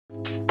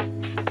Today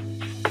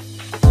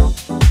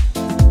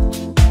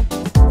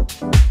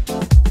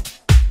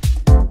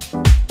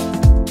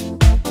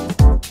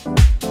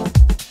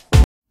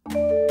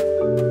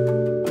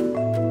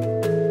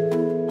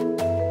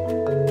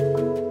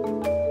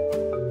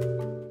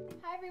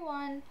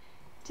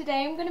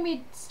I'm going to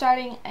be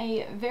starting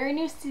a very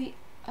new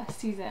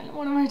season.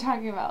 What am I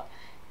talking about?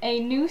 A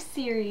new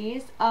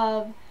series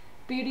of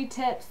beauty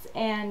tips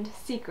and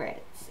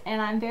secrets.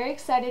 And I'm very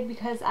excited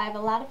because I have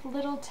a lot of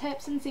little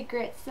tips and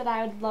secrets that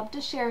I would love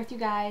to share with you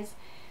guys.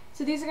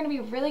 So these are going to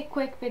be really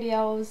quick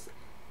videos,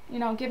 you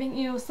know, giving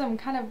you some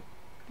kind of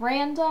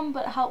random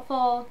but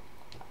helpful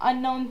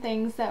unknown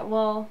things that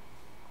will,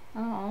 I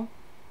don't know,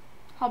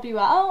 help you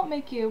out,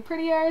 make you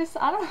prettier. So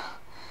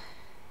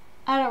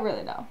I don't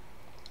really know.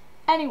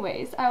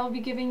 Anyways, I will be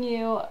giving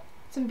you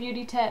some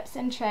beauty tips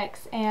and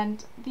tricks,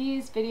 and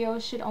these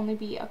videos should only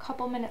be a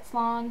couple minutes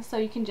long, so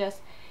you can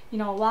just, you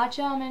know, watch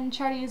them and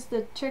try to use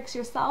the tricks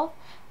yourself.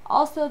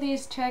 Also,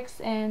 these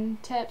tricks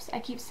and tips, I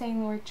keep saying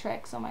the word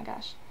tricks, oh my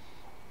gosh.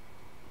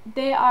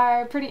 They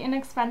are pretty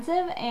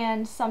inexpensive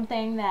and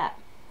something that,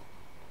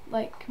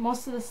 like,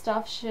 most of the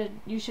stuff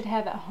you should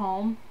have at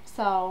home,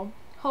 so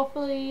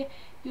hopefully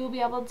you will be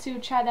able to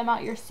try them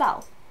out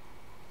yourself.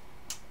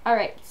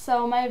 Alright,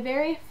 so my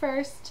very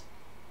first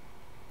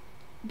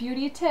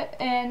beauty tip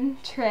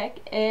and trick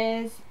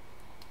is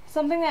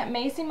something that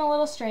may seem a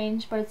little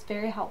strange, but it's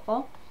very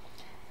helpful.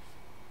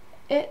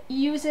 It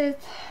uses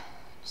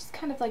just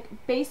kind of like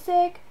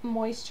basic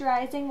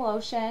moisturizing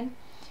lotion.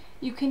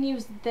 You can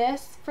use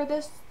this for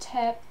this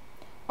tip,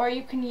 or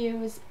you can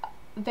use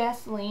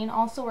Vaseline,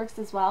 also works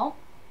as well.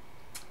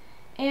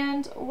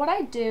 And what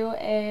I do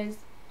is,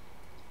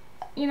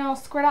 you know,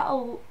 squirt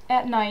out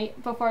at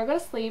night before I go to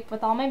sleep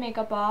with all my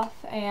makeup off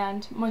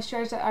and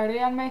moisturizer already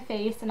on my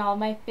face and all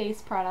my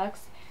face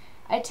products.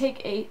 I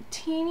take a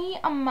teeny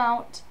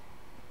amount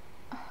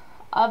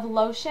of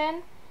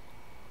lotion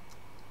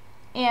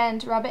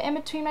and rub it in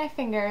between my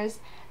fingers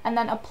and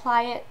then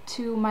apply it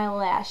to my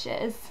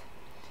lashes.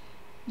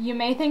 You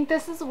may think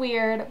this is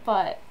weird,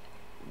 but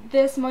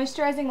this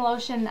moisturizing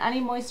lotion,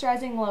 any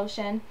moisturizing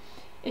lotion,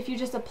 if you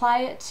just apply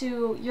it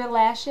to your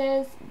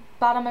lashes,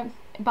 bottom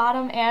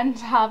and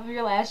top of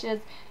your lashes,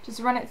 just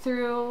run it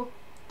through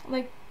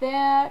like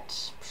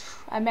that.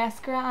 I have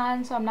mascara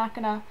on, so I'm not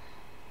gonna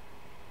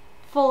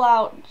full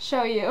out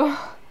show you.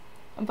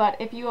 But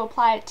if you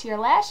apply it to your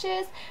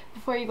lashes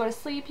before you go to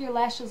sleep, your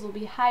lashes will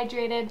be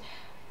hydrated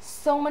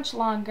so much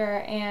longer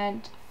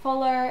and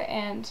fuller,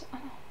 and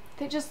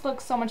they just look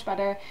so much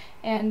better.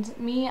 And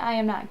me, I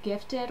am not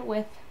gifted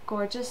with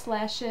gorgeous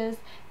lashes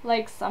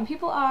like some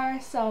people are,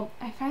 so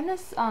I find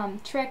this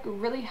trick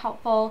really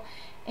helpful,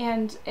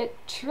 and it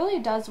truly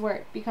does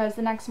work, because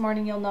the next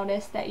morning you'll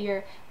notice that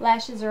your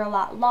lashes are a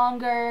lot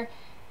longer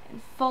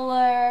and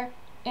fuller,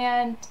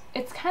 and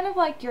it's kind of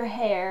like your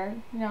hair,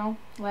 you know,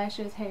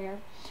 lashes, hair.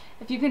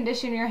 If you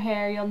condition your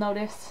hair, you'll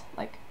notice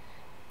like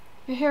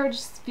your hair will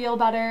just feel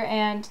better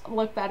and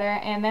look better,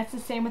 and that's the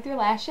same with your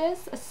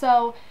lashes.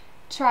 So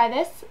try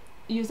this.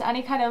 Use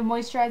any kind of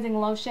moisturizing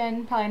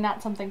lotion, probably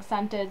not something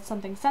scented,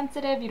 something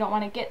sensitive. You don't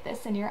want to get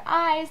this in your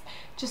eyes.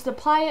 Just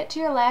apply it to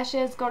your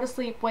lashes, go to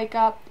sleep, wake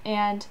up,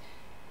 and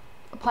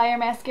apply your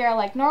mascara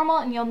like normal,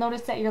 and you'll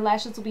notice that your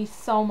lashes will be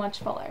so much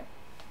fuller.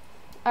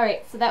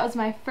 Alright, so that was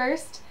my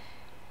first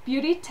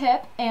beauty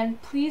tip,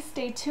 and please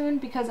stay tuned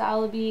because I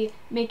will be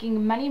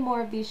making many more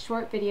of these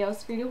short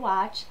videos for you to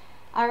watch.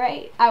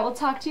 Alright, I will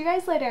talk to you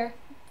guys later.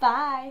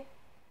 Bye!